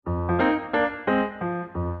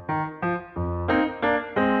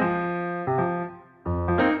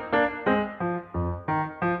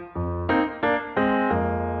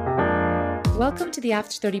Welcome to the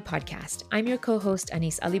After 30 podcast. I'm your co-host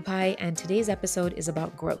Anis Alipai, and today's episode is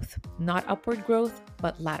about growth. Not upward growth,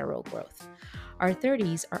 but lateral growth. Our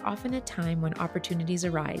 30s are often a time when opportunities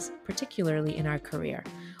arise, particularly in our career.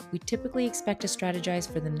 We typically expect to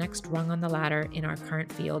strategize for the next rung on the ladder in our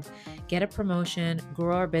current field, get a promotion,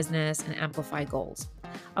 grow our business, and amplify goals.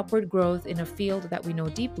 Upward growth in a field that we know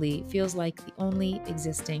deeply feels like the only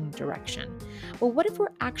existing direction. But what if we're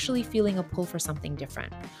actually feeling a pull for something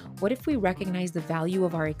different? What if we recognize the value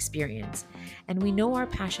of our experience and we know our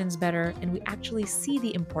passions better and we actually see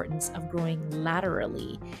the importance of growing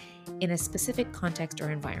laterally in a specific context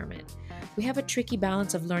or environment? We have a tricky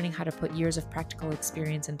balance of learning how to put years of practical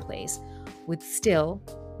experience in place with still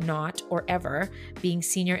not or ever being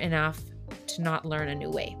senior enough to not learn a new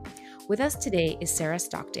way. With us today is Sarah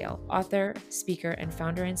Stockdale, author, speaker, and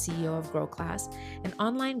founder and CEO of Grow Class, an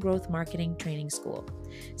online growth marketing training school.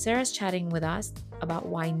 Sarah's chatting with us about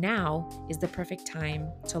why now is the perfect time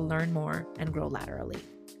to learn more and grow laterally.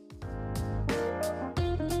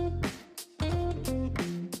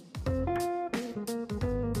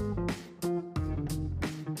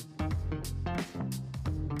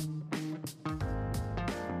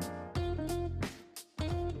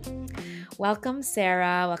 Welcome,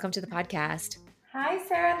 Sarah. Welcome to the podcast. Hi,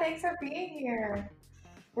 Sarah. Thanks for being here.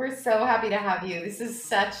 We're so happy to have you. This is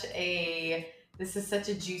such a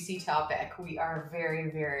juicy topic. We are very,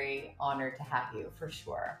 very honored to have you for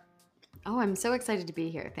sure. Oh, I'm so excited to be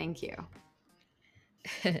here. Thank you.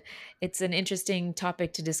 It's an interesting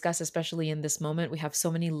topic to discuss, especially in this moment. We have so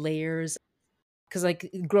many layers. Because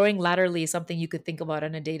growing laterally is something you could think about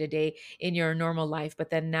on a day-to-day in your normal life. But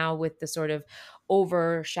then now with the sort of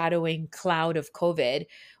overshadowing cloud of COVID,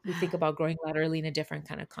 we think about growing laterally in a different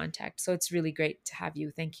kind of context. So it's really great to have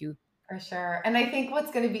you. Thank you. For sure. And I think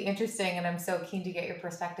what's going to be interesting, and I'm so keen to get your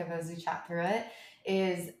perspective as we chat through it,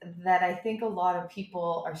 is that I think a lot of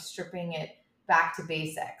people are stripping it back to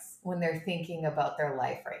basics when they're thinking about their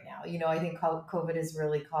life right now. You know, I think COVID has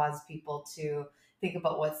really caused people to think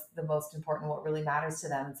about what's the most important, what really matters to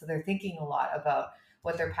them. And so they're thinking a lot about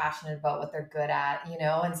what they're passionate about, what they're good at, you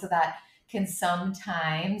know, and so that can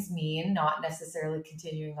sometimes mean not necessarily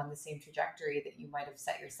continuing on the same trajectory that you might have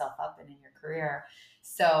set yourself up in your career.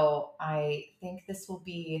 So I think this will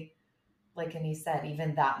be, like Anis said,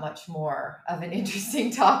 even that much more of an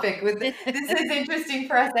interesting topic. This is interesting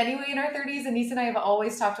for us anyway in our 30s. Anis and I have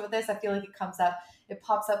always talked about this. I feel like it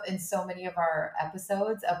pops up in so many of our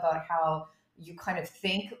episodes about how you kind of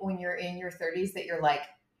think when you're in your 30s that you're like,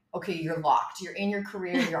 okay, you're locked. You're in your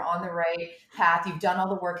career. You're on the right path. You've done all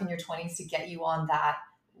the work in your 20s to get you on that,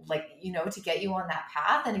 to get you on that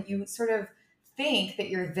path. And you sort of think that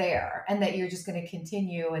you're there and that you're just going to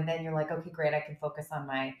continue. And then you're like, okay, great. I can focus on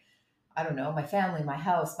my family, my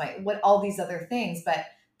house, all these other things. But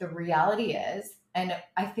the reality is, and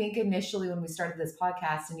I think initially when we started this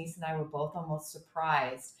podcast, Anis and I were both almost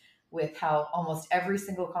surprised with how almost every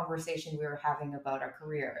single conversation we were having about our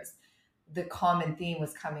careers, the common theme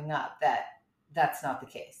was coming up that that's not the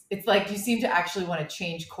case. It's like you seem to actually want to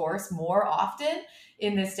change course more often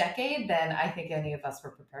in this decade than I think any of us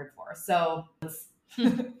were prepared for. So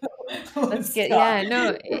let's get, yeah,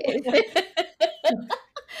 no.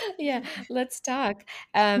 Yeah, let's talk.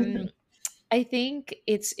 I think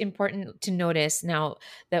it's important to notice now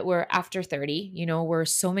that we're after 30, we're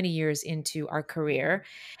so many years into our career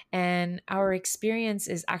and our experience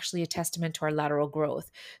is actually a testament to our lateral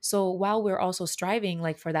growth. So while we're also striving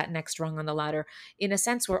for that next rung on the ladder, in a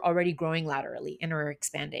sense, we're already growing laterally and we're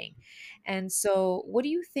expanding. And so what do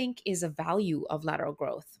you think is a value of lateral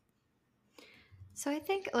growth? So I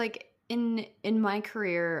think in my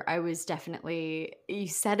career, I was definitely, you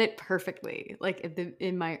said it perfectly.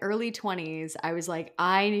 In my early 20s, I was like,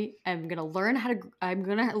 I'm going to learn how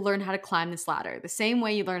to climb this ladder. The same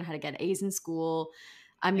way you learn how to get A's in school.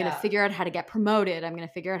 I'm going to figure out how to get promoted. I'm going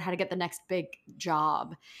to figure out how to get the next big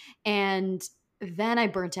job. And then I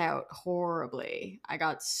burnt out horribly. I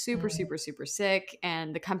got super sick.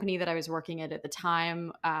 And the company that I was working at the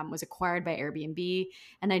time was acquired by Airbnb.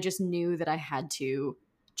 And I just knew that I had to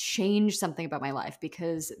change something about my life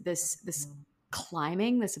because this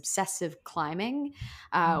climbing, this obsessive climbing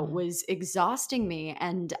was exhausting me.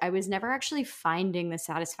 And I was never actually finding the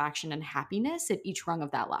satisfaction and happiness at each rung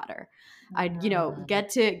of that ladder. I'd, get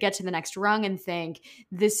to the next rung and think,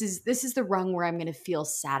 this is the rung where I'm going to feel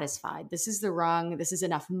satisfied. This is the rung. This is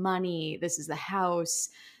enough money. This is the house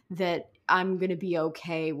that I'm going to be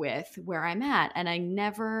okay with where I'm at. And I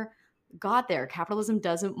never got there. Capitalism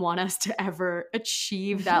doesn't want us to ever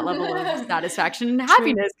achieve that level of satisfaction and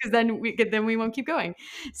happiness because then we won't keep going.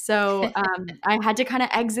 So I had to kind of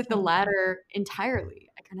exit the ladder entirely.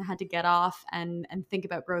 I kind of had to get off and think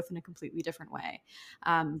about growth in a completely different way,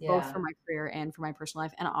 both for Yeah. my career and for my personal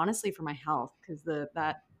life, and honestly for my health, because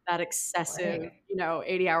that excessive, Right.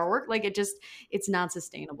 80-hour work, like it's not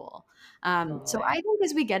sustainable. So Totally. I think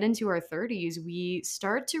as we get into our 30s, we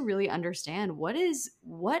start to really understand what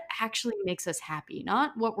actually makes us happy,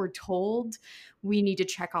 not what we're told we need to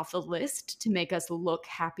check off the list to make us look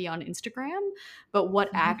happy on Instagram, but what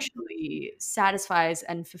actually satisfies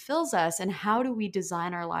and fulfills us, and how do we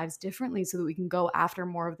design our lives differently so that we can go after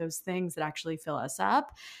more of those things that actually fill us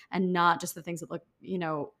up, and not just the things that look,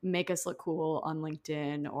 make us look cool on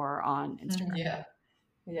LinkedIn or on Instagram. Yeah.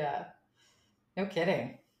 Yeah. No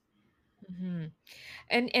kidding. Hmm.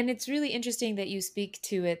 And it's really interesting that you speak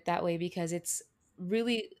to it that way, because it's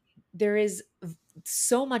really, there is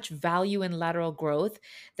so much value in lateral growth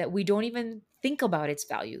that we don't even think about its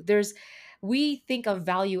value. We think of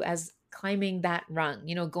value as climbing that rung,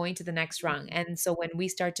 going to the next rung. And so when we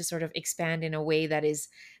start to sort of expand in a way that is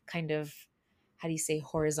kind of, how do you say,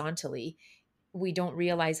 horizontally, we don't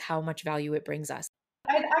realize how much value it brings us.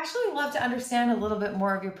 I'd actually love to understand a little bit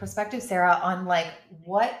more of your perspective, Sarah, on like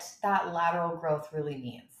what that lateral growth really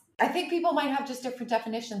means. I think people might have just different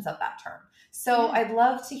definitions of that term. So Yeah. I'd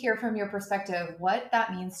love to hear from your perspective what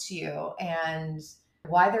that means to you and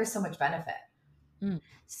why there's so much benefit. Mm.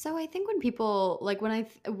 So I think when people like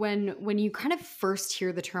when you kind of first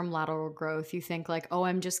hear the term lateral growth, you think like, oh,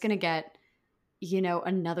 I'm just gonna get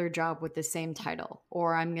another job with the same title,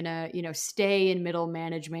 or I'm going to, stay in middle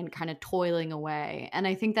management kind of toiling away. And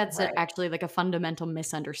I think that's Right. actually like a fundamental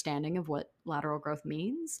misunderstanding of what lateral growth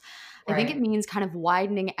means. I think it Right. means kind of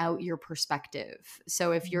widening out your perspective.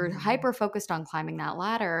 So if you're Mhm. hyper focused on climbing that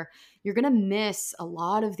ladder, you're going to miss a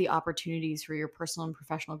lot of the opportunities for your personal and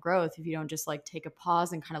professional growth if you don't just like take a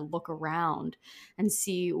pause and kind of look around and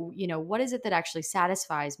see, what is it that actually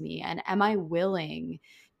satisfies me, and am I willing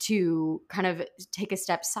to kind of take a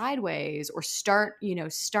step sideways, or start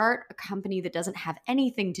a company that doesn't have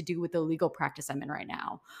anything to do with the legal practice I'm in right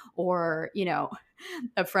now. Or,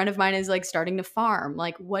 a friend of mine is like starting to farm.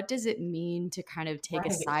 Like, what does it mean to kind of take a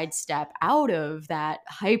Right. sidestep out of that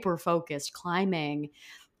hyper focused climbing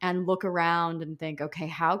and look around and think, okay,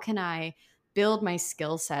 how can I build my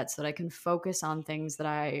skill set so that I can focus on things that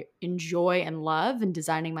I enjoy and love, and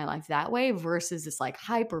designing my life that way, versus this like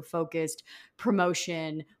hyper focused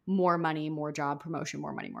promotion, more money, more job, promotion,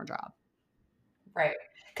 more money, more job. Right.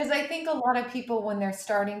 Because I think a lot of people, when they're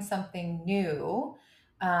starting something new,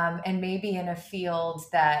 and maybe in a field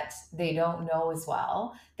that they don't know as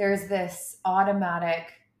well, there's this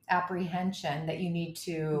automatic apprehension that you need Mm.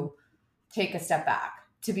 to take a step back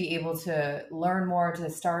to be able to learn more, to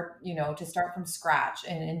start, to start from scratch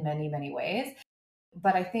in many, many ways.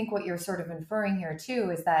 But I think what you're sort of inferring here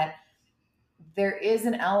too is that there is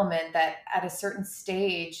an element that at a certain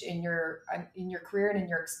stage in your career and in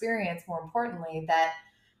your experience, more importantly, that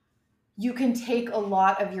you can take a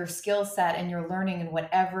lot of your skill set and your learning in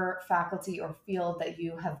whatever faculty or field that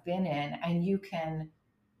you have been in, and you can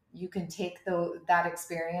take that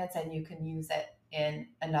experience and you can use it in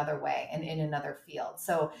another way and in another field.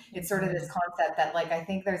 So it's sort of this Mhm. concept that, like, I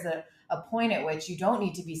think there's a point at which you don't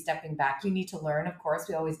need to be stepping back. You need to learn, of course,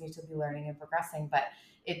 we always need to be learning and progressing, but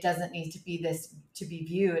it doesn't need to be this to be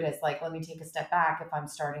viewed as like, let me take a step back if I'm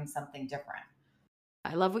starting something different.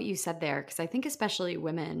 I love what you said there, because I think especially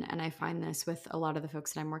women, and I find this with a lot of the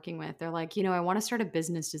folks that I'm working with, they're like, I want to start a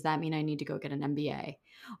business. Does that mean I need to go get an MBA?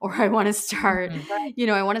 Or I want to start, Mhm. Right.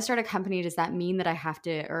 I want to start a company. Does that mean that I have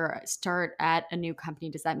to, or start at a new company?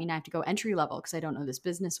 Does that mean I have to go entry level because I don't know this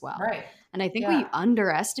business well? Right. And I think we Yeah.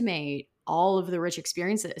 underestimate all of the rich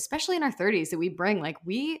experiences, especially in our 30s, that we bring. Like,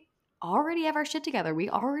 we already have our shit together. We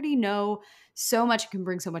already know so much, can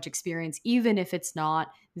bring so much experience, even if it's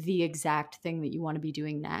not the exact thing that you want to be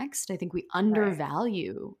doing next. I think we Right.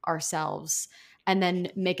 undervalue ourselves and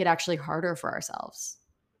then make it actually harder for ourselves.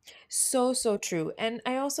 So, so true. And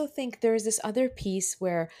I also think there's this other piece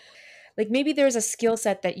where, like, maybe there's a skill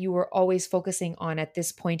set that you were always focusing on at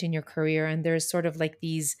this point in your career, and there's sort of like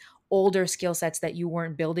these older skill sets that you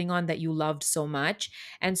weren't building on that you loved so much.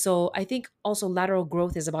 And so I think also lateral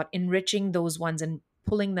growth is about enriching those ones and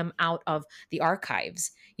pulling them out of the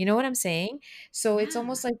archives. You know what I'm saying? So it's Yeah.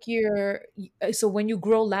 almost like so when you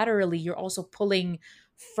grow laterally, you're also pulling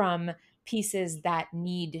from pieces that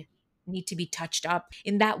need to be touched up.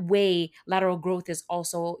 In that way, lateral growth is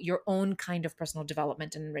also your own kind of personal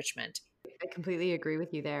development and enrichment. I completely agree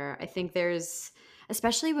with you there. I think there's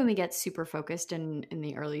especially when we get super focused in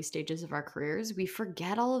the early stages of our careers, we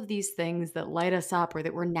forget all of these things that light us up or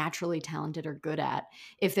that we're naturally talented or good at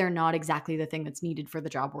if they're not exactly the thing that's needed for the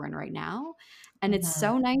job we're in right now. And it's Mhm.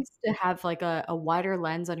 so nice to have like a wider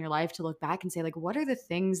lens on your life to look back and say, like, what are the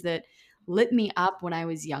things that lit me up when I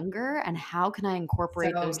was younger, and how can I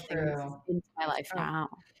incorporate So those things true. into my life Oh, now?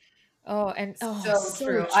 So so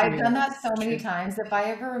true. I've true. done that So so many true. times. If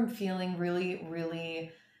I ever am feeling really,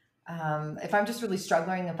 really, if I'm just really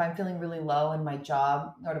struggling, if I'm feeling really low in my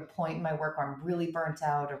job or at a point in my work where I'm really burnt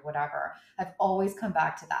out or whatever, I've always come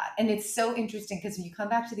back to that. And it's so interesting because when you come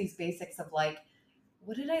back to these basics of like,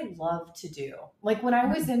 what did I love to do? Like when I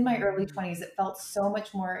was in my early Mhm. 20s, it felt so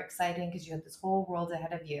much more exciting because you had this whole world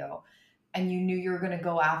ahead of you and you knew you were going to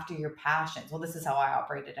go after your passions. Well, this is how I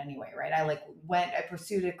operated anyway, right? I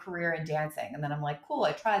pursued a career in dancing and then I'm like, cool,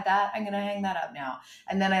 I tried that. I'm going to hang that up now.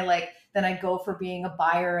 And then I go for being a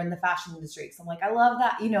buyer in the fashion industry. So I'm like, I love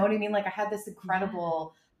that. You know what I mean? Like I had this Yeah.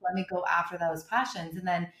 incredible, let me go after those passions. And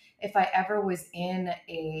then if I ever was in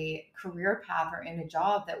a career path or in a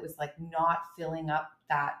job that was like not filling up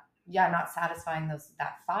that, yeah, not satisfying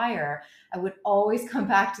that fire, I would always come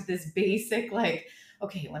back to this basic, like,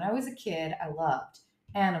 okay, when I was a kid, I loved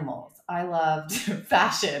animals. I loved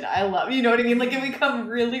fashion. I love, you know what I mean? Like it become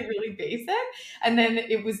really, really basic. And then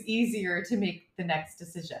it was easier to make the next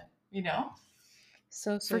decision, you know?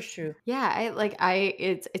 So For sure. true. Yeah,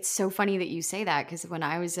 it's so funny that you say that because when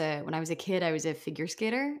I was a kid, I was a figure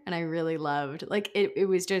skater and I really loved like it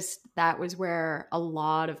was just that was where a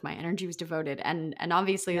lot of my energy was devoted. And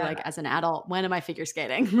obviously Yeah. like as an adult, when am I figure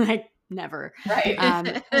skating? Like never. Right.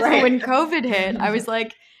 So Right. when COVID hit, I was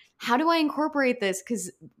like, how do I incorporate this?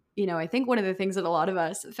 Because I think one of the things that a lot of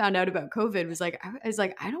us found out about COVID was like,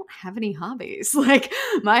 I don't have any hobbies. Like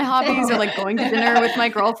my hobbies are like going to dinner with my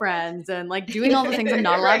girlfriends and like doing all the things I'm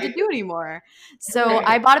not allowed to Right. do anymore. So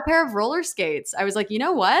I Right. bought a pair of roller skates. I was like, you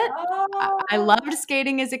know what? I loved Oh,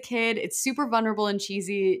 skating as a kid. It's super vulnerable and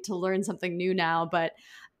cheesy to learn something new now, but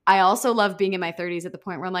I also love being in my 30s at the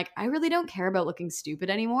point where I'm like, I really don't care about looking stupid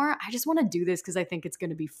anymore. I just want to do this because I think it's going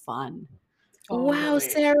to be fun. Wow, totally.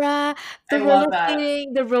 Sarah, I love that.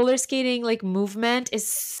 the roller skating like movement is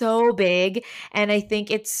so big. And I think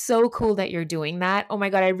it's so cool that you're doing that. Oh my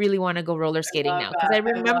God, I really want to go roller I skating love now because that. I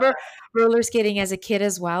I love remember roller skating as a kid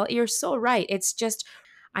as well. You're so right. It's just,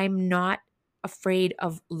 I'm not afraid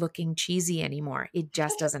of looking cheesy anymore. It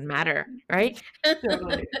just doesn't matter, right?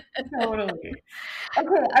 Totally. Totally.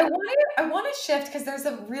 Okay, I want to shift because there's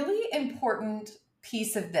a really important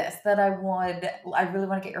piece of this that I really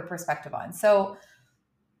want to get your perspective on. So,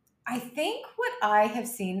 I think what I have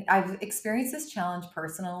seen, I've experienced this challenge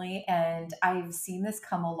personally, and I've seen this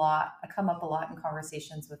come up a lot in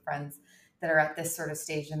conversations with friends that are at this sort of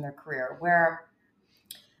stage in their career where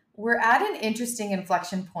we're at an interesting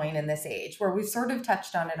inflection point in this age where we've sort of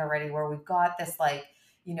touched on it already, where we've got this like,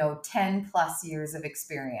 10 plus years of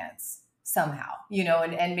experience somehow,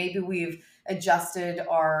 and maybe we've adjusted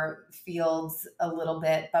our fields a little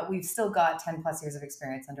bit, but we've still got 10 plus years of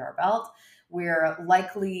experience under our belt. We're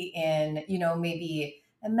likely in, maybe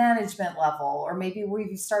a management level, or maybe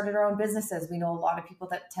we've started our own businesses. We know a lot of people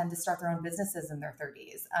that tend to start their own businesses in their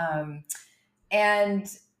 30s. And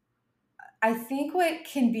I think what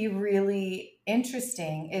can be really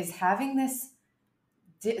interesting is having this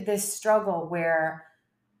struggle where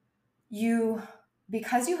you,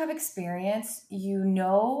 because you have experience,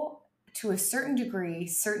 to a certain degree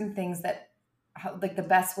certain things that like the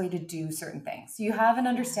best way to do certain things. You have an Yeah.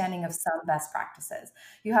 understanding of some best practices.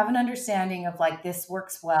 You have an understanding of like this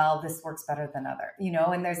works well, this works better than other,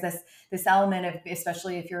 and there's this element of,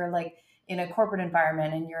 especially if you're like in a corporate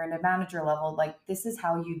environment and you're in a manager level, like this is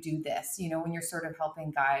how you do this, when you're sort of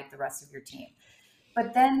helping guide the rest of your team.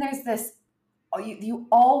 But then there's this, you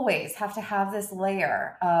always have to have this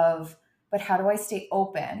layer of, but how do I stay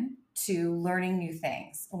open to learning new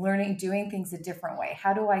things, doing things a different way?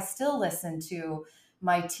 How do I still listen to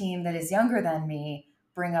my team that is younger than me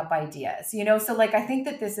bring up ideas? So like I think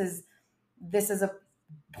that this is a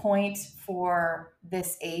point for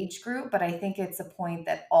this age group, but I think it's a point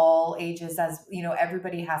that all ages, as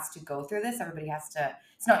everybody has to go through this. Everybody has to,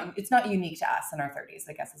 it's not unique to us in our 30s,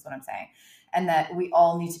 I guess is what I'm saying. And that we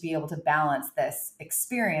all need to be able to balance this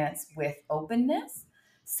experience with openness.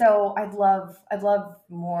 So I'd love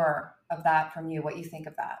more of that from you, what you think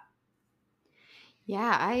of that.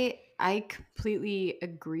 Yeah, I completely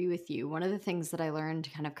agree with you. One of the things that I learned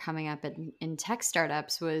kind of coming up in tech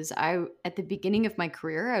startups was at the beginning of my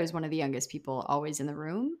career, I was one of the youngest people always in the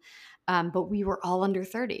room. But we were all under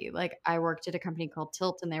 30. Like I worked at a company called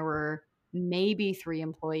Tilt and there were maybe 3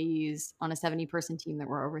 employees on a 70-person team that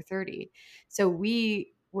were over 30. So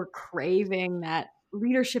we were craving that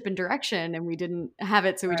leadership and direction, and we didn't have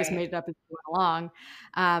it. So we just Right. made it up as we went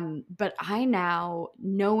along. But I now,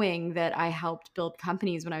 knowing that I helped build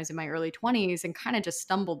companies when I was in my early 20s and kind of just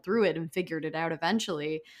stumbled through it and figured it out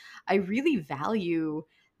eventually, I really value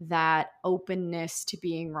that openness to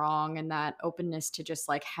being wrong and that openness to just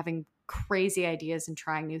like having crazy ideas and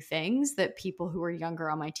trying new things that people who are younger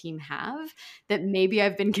on my team have, that maybe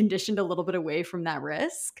I've been conditioned a little bit away from that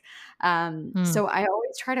risk. So I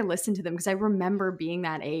always try to listen to them because I remember being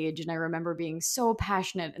that age and I remember being so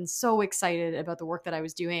passionate and so excited about the work that I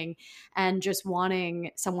was doing and just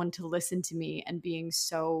wanting someone to listen to me and being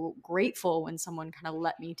so grateful when someone kind of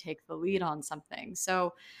let me take the lead on something.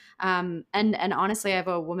 So and honestly, I have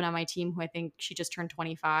a woman on my team who I think she just turned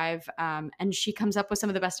 25, and she comes up with some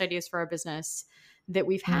of the best ideas for our business that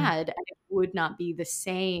we've had, and it would not be the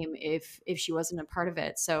same if she wasn't a part of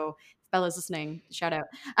it. So if Bella's listening, shout out.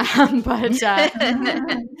 But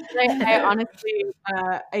I honestly,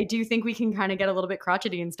 I do think we can kind of get a little bit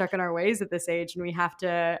crotchety and stuck in our ways at this age, and we have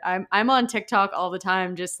to. I'm on TikTok all the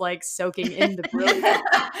time, just like soaking in the brilliance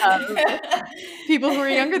of people who are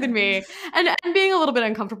younger than me, and being a little bit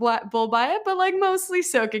uncomfortable by it, but like mostly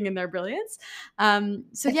soaking in their brilliance.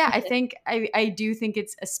 So yeah, I think I do think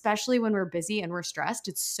it's, especially when we're busy and we're stressed,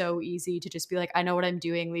 it's so easy to just be like, I know what I'm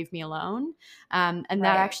doing, leave me alone. And that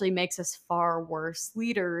Right. actually makes us far worse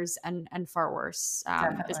leaders and far worse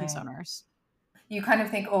business Definitely. owners. You kind of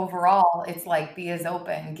think overall, it's like be as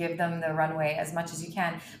open, give them the runway as much as you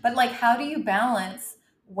can. But like, how do you balance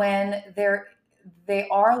when they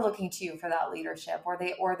are looking to you for that leadership, or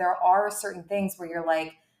there are certain things where you're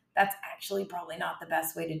like, that's actually probably not the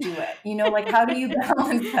best way to do it. Like how do you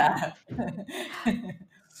balance that?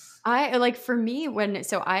 I like, for me,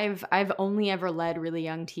 so I've only ever led really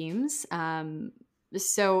young teams.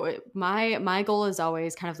 So my goal is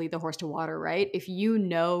always kind of lead the horse to water, right? If you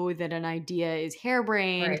know that an idea is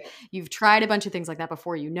harebrained, Right. you've tried a bunch of things like that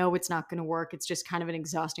before, you know it's not going to work, it's just kind of an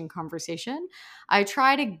exhausting conversation. I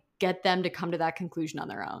try to get them to come to that conclusion on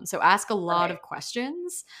their own. So ask a lot Right. of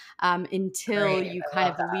questions until Great. you I kind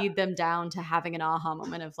love of that. lead them down to having an aha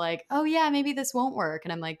moment of like, oh yeah, maybe this won't work.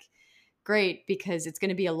 And I'm like, great, because it's going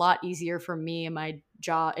to be a lot easier for me in my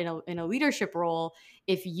job in a leadership role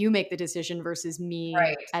if you make the decision versus me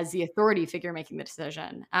Right. as the authority figure making the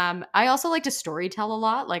decision. I also like to story tell a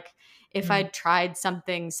lot. Like if Mm. I'd tried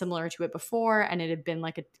something similar to it before and it had been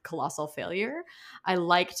like a colossal failure, I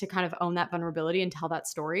like to kind of own that vulnerability and tell that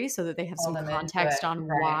story so that they have Pull some them into it. context on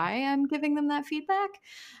Right. why I'm giving them that feedback.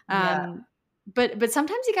 Yeah. But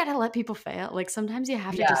sometimes you got to let people fail. Like sometimes you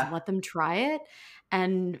have to just Yeah. let them try it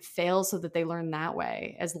and fail so that they learn that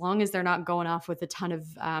way. As long as they're not going off with a ton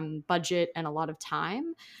of budget and a lot of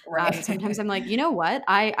time. Sometimes Right. I'm like, you know what?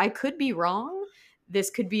 I could be wrong. This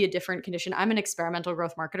could be a different condition. I'm an experimental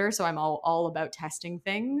growth marketer, so I'm all about testing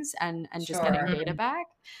things and just getting Sure. data back.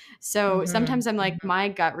 So Hmm. sometimes I'm like, my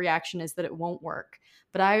gut reaction is that it won't work.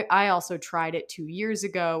 But I also tried it 2 years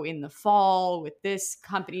ago in the fall with this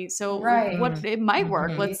company. So Right. what, it might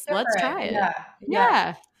work. Could be Let's different. try it. Yeah. Yeah.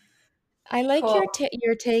 Yeah. I like Cool.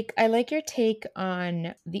 your take. I like your take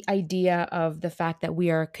on the idea of the fact that we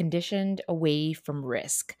are conditioned away from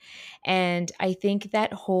risk. And I think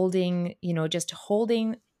that holding, just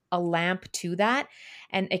holding a lamp to that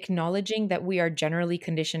and acknowledging that we are generally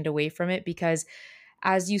conditioned away from it, because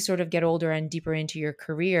as you sort of get older and deeper into your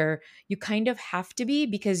career, you kind of have to be,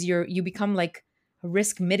 because you become like a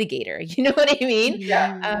risk mitigator. You know what I mean?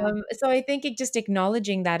 Yeah. Yeah. So I think just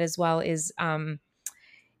acknowledging that as well is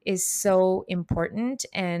so important.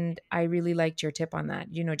 And I really liked your tip on that.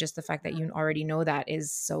 Just the fact that you already know that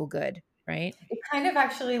is so good, right? It kind of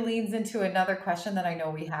actually leads into another question that I know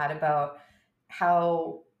we had about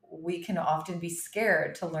how we can often be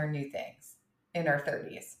scared to learn new things in our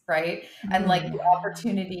 30s, right? And like the Mm,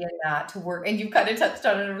 opportunity in that to work, and you've kind of touched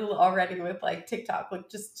on it already with like TikTok, like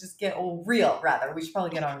just get real rather. We should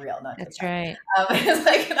probably get on real, not that's TikTok. right. It's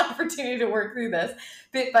like an opportunity to work through this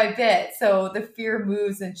bit by bit. So the fear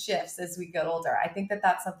moves and shifts as we get older. I think that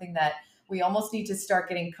that's something that we almost need to start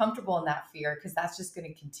getting comfortable in that fear, because that's just going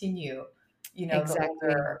to continue, the Exactly.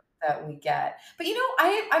 older that we get. But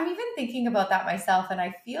I'm even thinking about that myself, and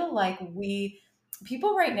I feel like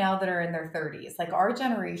people right now that are in their 30s, like our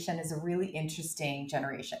generation is a really interesting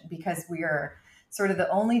generation, because we are sort of the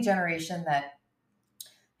only generation that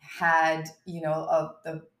had,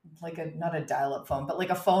 like not a dial-up phone, but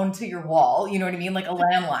like a phone to your wall, you know what I mean? Like a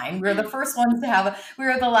landline. We were the first ones to we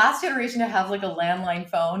were the last generation to have like a landline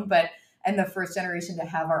phone, and the first generation to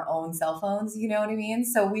have our own cell phones, you know what I mean?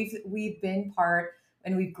 So we've been part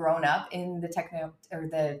and we've grown up in the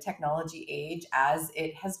technology age as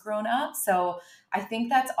it has grown up. So I think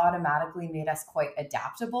that's automatically made us quite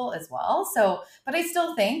adaptable as well. So, but I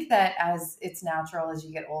still think that as it's natural as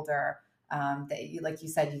you get older, that you, like you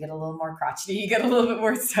said, you get a little more crotchety, you get a little bit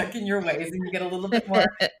more stuck in your ways, and you get a little bit more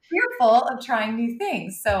fearful of trying new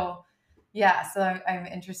things. So yeah, so I'm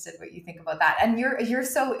interested what you think about that. And you're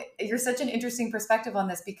such an interesting perspective on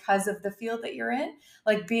this because of the field that you're in.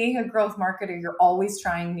 Like being a growth marketer, you're always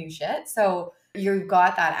trying new shit. So you've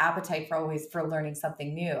got that appetite for learning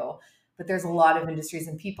something new. But there's a lot of industries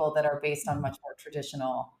and people that are based on much more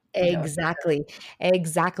traditional, Exactly.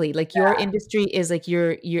 Exactly. Like your yeah, industry is like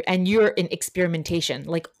you're in experimentation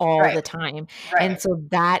like all right, the time. And right. so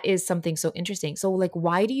that is something so interesting. So like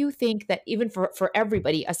why do you think that even for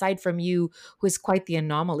everybody aside from you who is quite the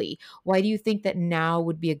anomaly, why do you think that now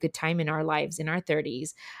would be a good time in our lives in our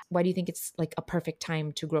 30s? Why do you think it's like a perfect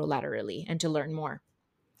time to grow laterally and to learn more?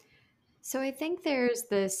 So I think there's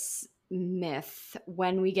this myth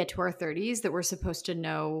when we get to our 30s that we're supposed to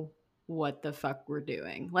know what the fuck we're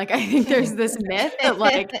doing. Like I think there's this myth that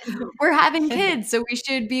like we're having kids so we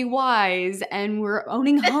should be wise and we're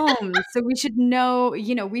owning homes so we should know,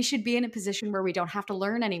 we should be in a position where we don't have to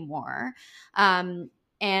learn anymore.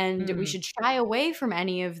 And we Mm, should shy away from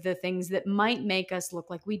any of the things that might make us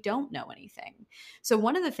look like we don't know anything. So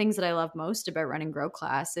one of the things that I love most about running Grow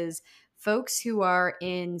Class is folks who are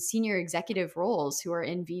in senior executive roles, who are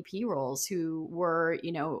in VP roles, who were,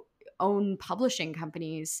 own publishing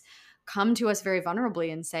companies come to us very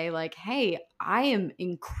vulnerably and say like, "Hey, I am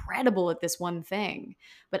incredible at this one thing,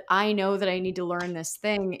 but I know that I need to learn this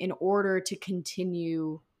thing in order to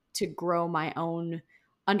continue to grow my own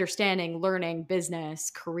understanding, learning, business,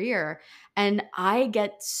 career." And I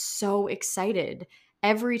get so excited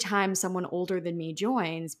every time someone older than me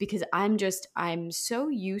joins because I'm so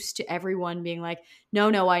used to everyone being like,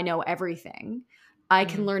 no, I know everything. I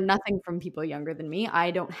can mm. learn nothing from people younger than me.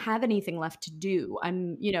 I don't have anything left to do.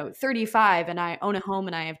 I'm, 35 and I own a home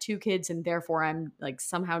and I have two kids and therefore I'm like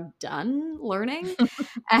somehow done learning.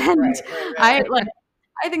 And Right, right, I right. like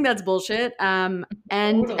I think that's bullshit. And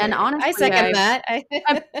Totally. I honestly, second that. I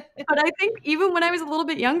but I think even when I was a little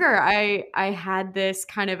bit younger, I had this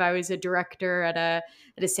kind of I was a director at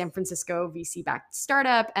a San Francisco VC backed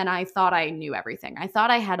startup, and I thought I knew everything. I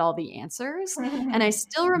thought I had all the answers, and I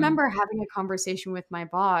still Mm, remember having a conversation with my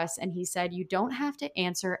boss, and he said, "You don't have to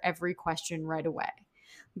answer every question right away.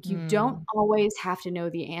 Like you don't mm, always have to know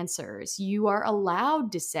the answers. You are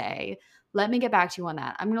allowed to say." Let me get back to you on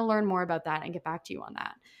that. I'm going to learn more about that and get back to you on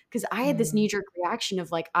that. Because I had this Mm, knee jerk reaction of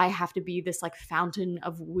like, I have to be this like fountain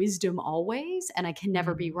of wisdom always, and I can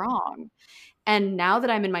never be mm. wrong. And now that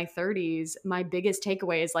I'm in my 30s, my biggest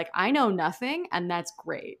takeaway is like, I know nothing, and that's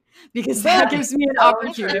great because that That is gives me an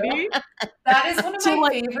so true. opportunity That is one of to my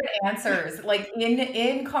like, favorite answers, like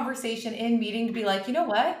in conversation, in meeting, to be like, you know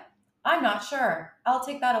what? I'm not sure. I'll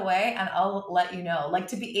take that away and I'll let you know. Like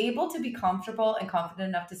to be able to be comfortable and confident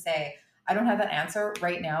enough to say, I don't have that answer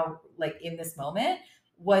right now, like in this moment,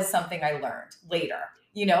 was something I learned later,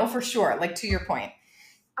 for sure. Like to your point.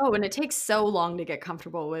 oh, and it takes so long to get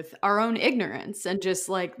comfortable with our own ignorance and just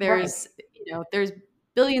like Right. there's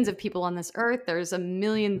billions of people on this earth. There's a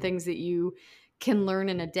million things that you can learn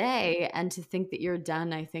in a day, and to think that you're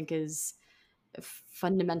done, I think is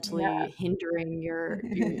fundamentally hindering your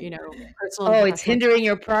personal and Oh, it's professional hindering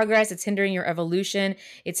your progress, it's hindering your evolution,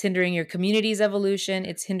 it's hindering your community's evolution,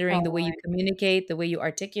 it's hindering the way you Totally. communicate, the way you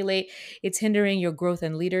articulate, it's hindering your growth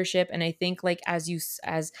and leadership. And I think like as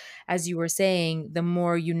you were saying, the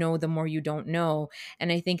more you know, the more you don't know.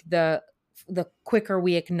 And I think the quicker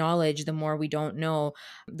we acknowledge the more we don't know,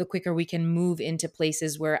 the quicker we can move into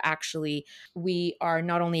places where actually we are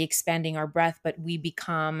not only expanding our breath, but we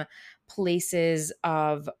become places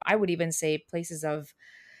of, I would even say places of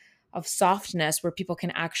softness where people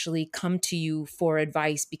can actually come to you for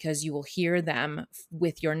advice because you will hear them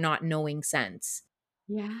with your not knowing sense.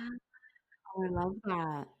 yeah. Oh, I love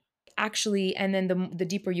that. Actually, and then the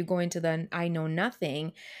deeper you go into the I know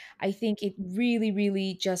nothing, I think it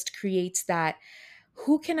really just creates that,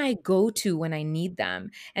 who can I go to when I need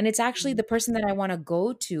them? And it's actually Mm. the person that I want to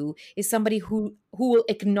go to is somebody who will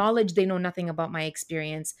acknowledge they know nothing about my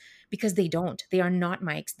experience, because they don't. They are not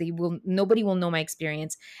they will, nobody will know my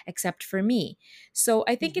experience except for me. So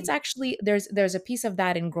I think it's Mhm. actually there's a piece of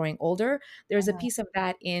that in growing older. There's a Mhm. piece of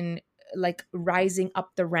that in like rising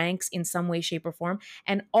up the ranks in some way, shape, or form.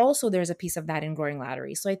 And also there's a piece of that in growing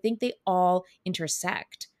laterally. So I think they all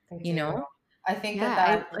intersect, They you do. know? I think that Yeah,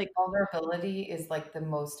 I that like vulnerability is like the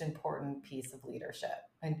most important piece of leadership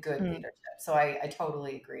and good Mm. leadership. So I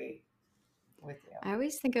totally agree. with you. I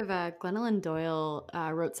always think of Glennon Doyle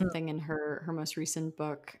wrote something in her most recent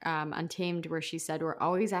book, Untamed, where she said, we're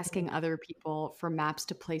always asking other people for maps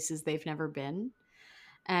to places they've never been.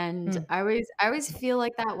 And Mm. I always feel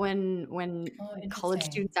like that when Oh, college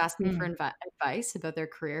interesting. students ask me for Mm. advice about their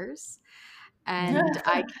careers. And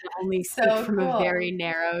I can only speak So from a cool. very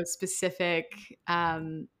narrow, specific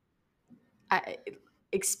I,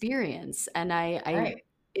 experience. And I Right.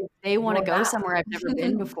 if they want to Your go map. somewhere I've never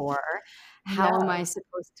been before, how am I Yeah.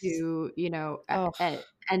 supposed to, Oh.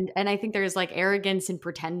 and I think there's like arrogance in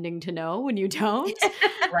pretending to know when you don't.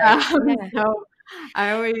 Right. Yeah. So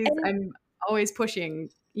And I'm always pushing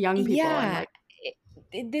young people. I'm yeah, like,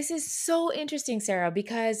 this is so interesting, Sarah,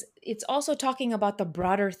 because it's also talking about the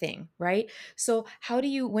broader thing, right? So how do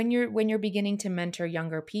you, when you're beginning to mentor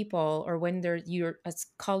younger people, or when you're a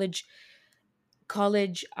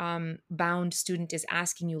college bound student is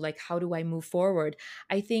asking you, like, how do I move forward?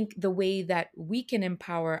 I think the way that we can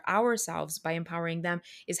empower ourselves by empowering them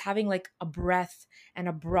is having like a breadth and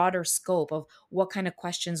a broader scope of what kind of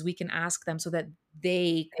questions we can ask them, so that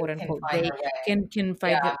they, quote They can unquote, find they their way. can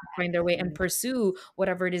Yeah. find their way and pursue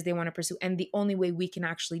whatever it is they want to pursue. And the only way we can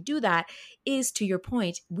actually do that is, to your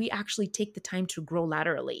point, we actually take the time to grow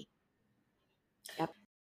laterally. yep.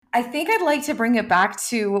 I think I'd like to bring it back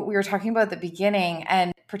to what we were talking about at the beginning,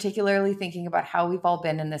 and particularly thinking about how we've all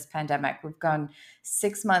been in this pandemic. We've gone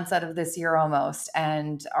 6 months out of this year almost,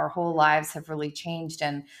 and our whole lives have really changed.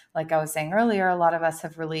 And like I was saying earlier, a lot of us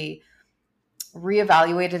have really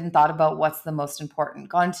reevaluated and thought about what's the most important,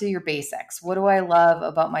 gone to your basics. What do I love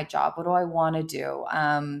about my job? What do I want to do?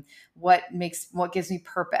 What gives me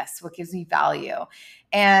purpose? What gives me value?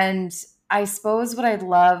 And I suppose what I'd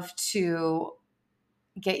love to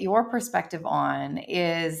get your perspective on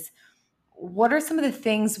is, what are some of the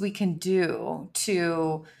things we can do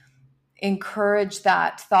to encourage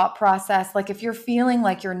that thought process? Like, if you're feeling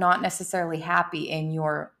like you're not necessarily happy in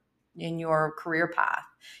your career path,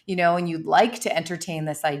 and you'd like to entertain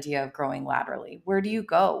this idea of growing laterally, where do you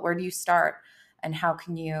go? Where do you start? And how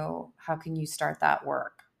can you start that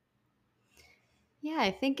work? Yeah,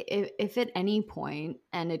 I think if at any point,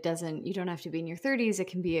 and you don't have to be in your 30s, it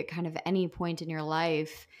can be at kind of any point in your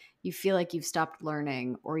life, you feel like you've stopped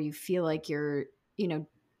learning, or you feel like you're,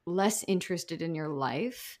 less interested in your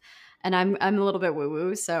life. And I'm a little bit woo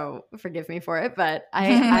woo, so forgive me for it. But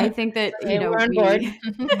I think that, Okay, we're on board.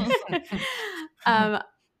 um,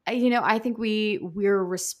 I think we're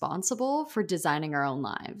responsible for designing our own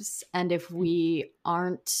lives. And if we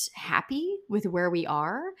aren't happy with where we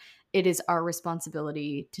are, it is our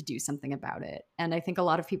responsibility to do something about it. And I think a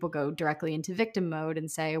lot of people go directly into victim mode and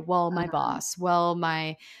say, well, my boss, well,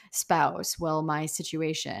 my spouse, well, my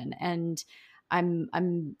situation. And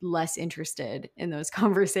I'm less interested in those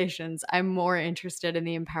conversations. I'm more interested in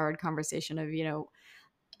the empowered conversation of,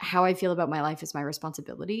 how I feel about my life is my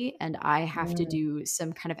responsibility, and I have to Mm, do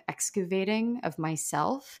some kind of excavating of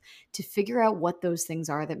myself to figure out what those things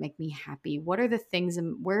are that make me happy. What are the things,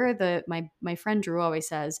 and where are my friend Drew always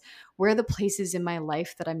says, where are the places in my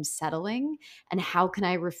life that I'm settling, and how can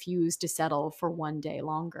I refuse to settle for one day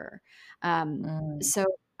longer? Um, mm, so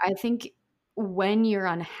I think when you're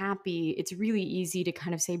unhappy, it's really easy to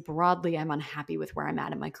kind of say broadly, I'm unhappy with where I'm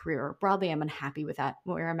at in my career, or broadly, I'm unhappy with that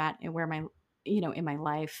where I'm at and where my in my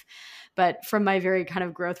life. But from my very kind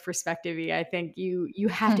of growth perspective, I think you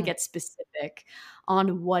have to mm. get specific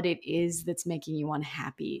on what it is that's making you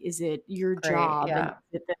unhappy. Is it your Great. job, and Yeah.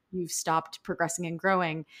 is it that you've stopped progressing and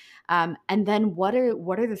growing? And then what are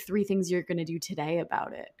the three things you're going to do today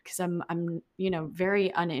about it? Because I'm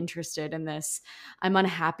very uninterested in this. I'm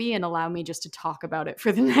unhappy, and allow me just to talk about it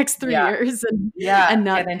for the next 3 years and Yeah.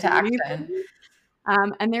 not Get into do action. anything.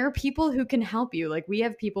 And there are people who can help you. Like, we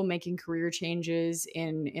have people making career changes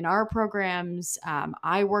in our programs.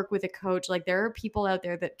 I work with a coach. Like, there are people out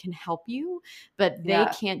there that can help you, but they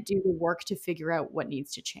Yeah. can't do the work to figure out what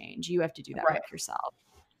needs to change. You have to do that Right. work yourself.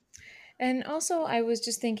 And also, I was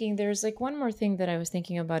just thinking, there's like one more thing that I was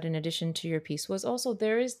thinking about in addition to your piece, was also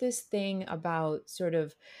there is this thing about sort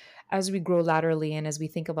of, as we grow laterally and as we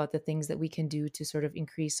think about the things that we can do to sort of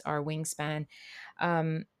increase our wingspan,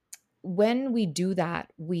 um, when we do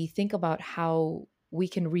that, we think about how we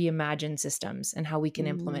can reimagine systems and how we can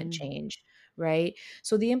implement Mm, change, right?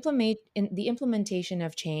 So the implementation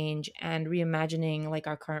of change and reimagining like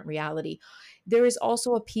our current reality, there is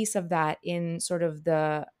also a piece of that in sort of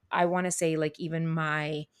the, I want to say, like, even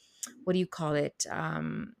my, what do you call it?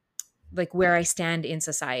 Like where I stand in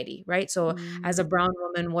society, right? So as a mm, brown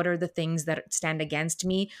woman, what are the things that stand against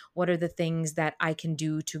me? What are the things that I can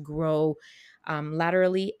do to grow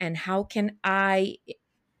laterally? And how can I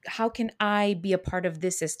how can I be a part of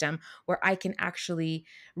this system where I can actually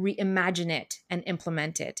reimagine it and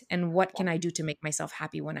implement it? And what can I do to make myself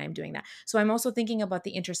happy when I'm doing that? So I'm also thinking about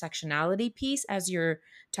the intersectionality piece as you're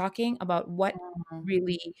talking about what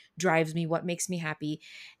really drives me, what makes me happy,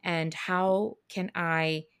 and how can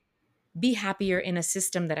I be happier in a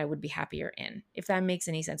system that I would be happier in, if that makes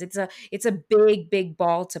any sense. It's a big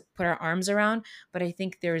ball to put our arms around, but I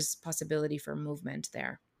think there's possibility for movement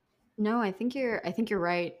there. No, I think you're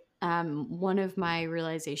right. One of my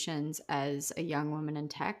realizations as a young woman in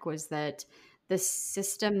tech was that the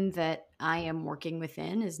system that I am working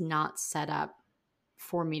within is not set up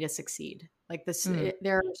for me to succeed. Like this, Mm,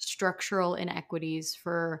 there are structural inequities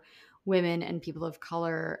for women and people of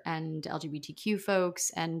color and LGBTQ folks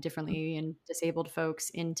and differently and disabled folks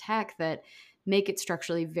in tech that make it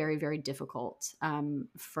structurally very, very difficult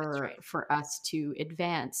that's right. for us to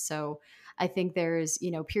advance. So I think there's,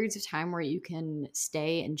 periods of time where you can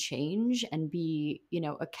stay and change and be,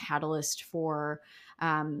 a catalyst for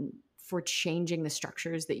changing the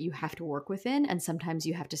structures that you have to work within. And sometimes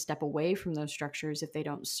you have to step away from those structures if they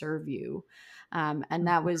don't serve you. And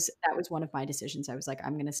that was one of my decisions. I was like,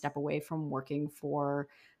 I'm going to step away from working for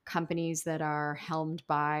companies that are helmed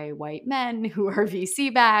by white men who are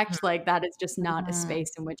VC backed. Like that is just not a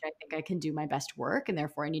space in which I think I can do my best work. And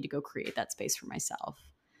therefore I need to go create that space for myself.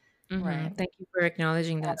 Right. Thank you for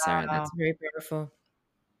acknowledging that, Sarah. Wow. That's very powerful.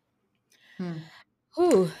 Hmm.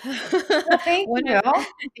 Ooh. Well, thank you.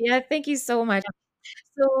 Yeah, thank you so much.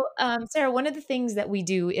 So, Sarah, one of the things that we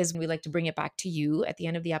do is we like to bring it back to you at the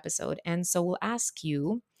end of the episode. And so we'll ask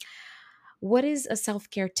you, what is a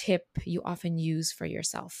self-care tip you often use for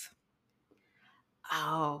yourself?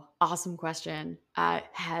 Oh, awesome question.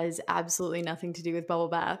 Has absolutely nothing to do with bubble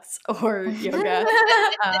baths or yoga.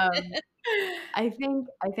 Um, I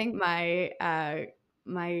think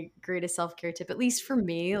my greatest self-care tip, at least for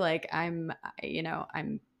me, like I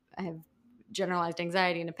have generalized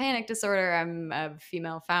anxiety and a panic disorder. I'm a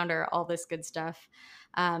female founder, all this good stuff.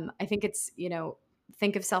 I think it's,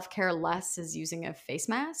 think of self-care less as using a face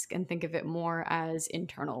mask and think of it more as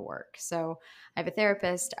internal work. So I have a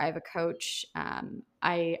therapist, I have a coach.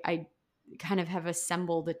 I kind of have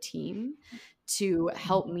assembled a team to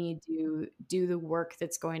help me do the work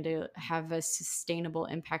that's going to have a sustainable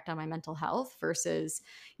impact on my mental health versus,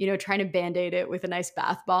 trying to band-aid it with a nice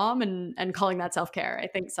bath bomb and calling that self-care. I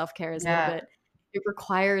think self-care is a little Yeah. bit, it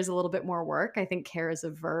requires a little bit more work. I think care is a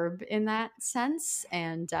verb in that sense.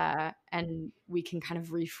 And we can kind of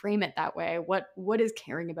reframe it that way. What does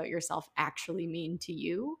caring about yourself actually mean to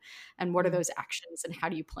you? And what are those actions and how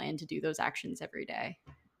do you plan to do those actions every day?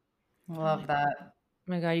 Love that.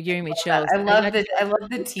 Oh my God, you're giving me That. chills. I love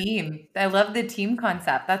the team. I love the team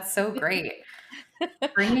concept. That's so great.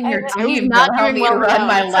 Bringing your I was team to not help doing me well run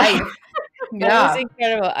my without. life. That was Yeah.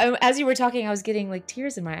 incredible. As you were talking, I was getting like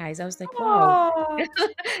tears in my eyes. I was like, wow. Aw.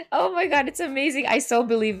 Oh my God, it's amazing. I so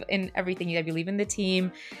believe in everything. I believe in the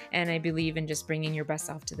team and I believe in just bringing your best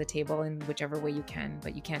self to the table in whichever way you can,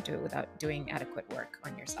 but you can't do it without doing adequate work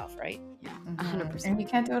on yourself, right? Yeah, Mhm. 100%. And you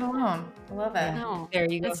can't do it alone. I love it. No,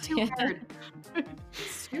 There you go. it's too hard.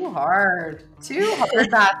 It's too hard. Too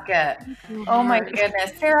hard basket. Too Oh my hard.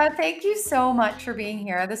 goodness. Sarah, thank you so much for being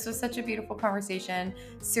here. This was such a beautiful conversation.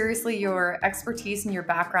 Seriously, your expertise and your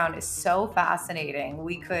background is so fascinating.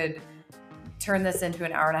 We could turn this into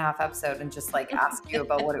an 1.5 hour episode and just like ask you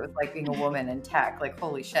about what it was like being a woman in tech. Like,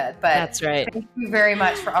 holy shit. But That's right. thank you very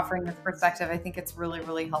much for offering this perspective. I think it's really,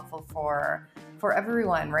 really helpful for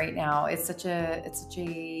everyone right now. It's such a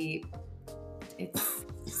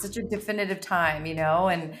definitive time,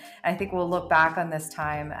 and I think we'll look back on this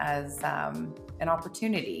time as an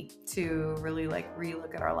opportunity to really like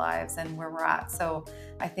relook at our lives and where we're at. So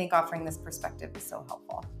I think offering this perspective is so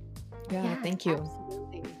helpful. Yeah, thank you.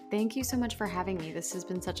 Absolutely. Thank you so much for having me. This has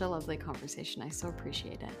been such a lovely conversation. I so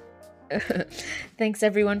appreciate it. Thanks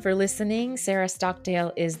everyone for listening. Sarah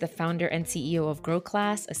Stockdale is the founder and CEO of Grow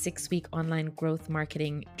Class, a 6-week online growth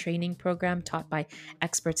marketing training program taught by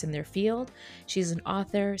experts in their field. She's an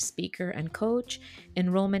author, speaker, and coach.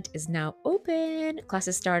 Enrollment is now open.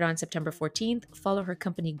 Classes start on September 14th. Follow her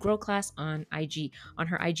company Grow Class on IG, on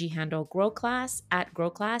her IG handle Grow Class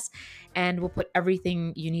 @GrowClass, and we'll put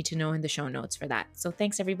everything you need to know in the show notes for that. So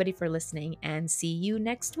thanks everybody for listening and see you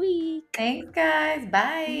next week. Thanks guys.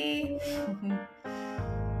 Bye.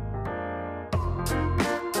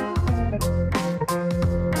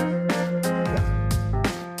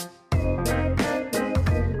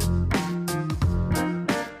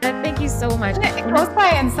 Thank you so much. It goes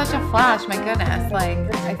by in such a flash. My goodness. Like,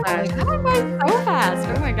 I feel like, How am I so fast?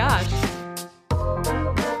 Oh my gosh.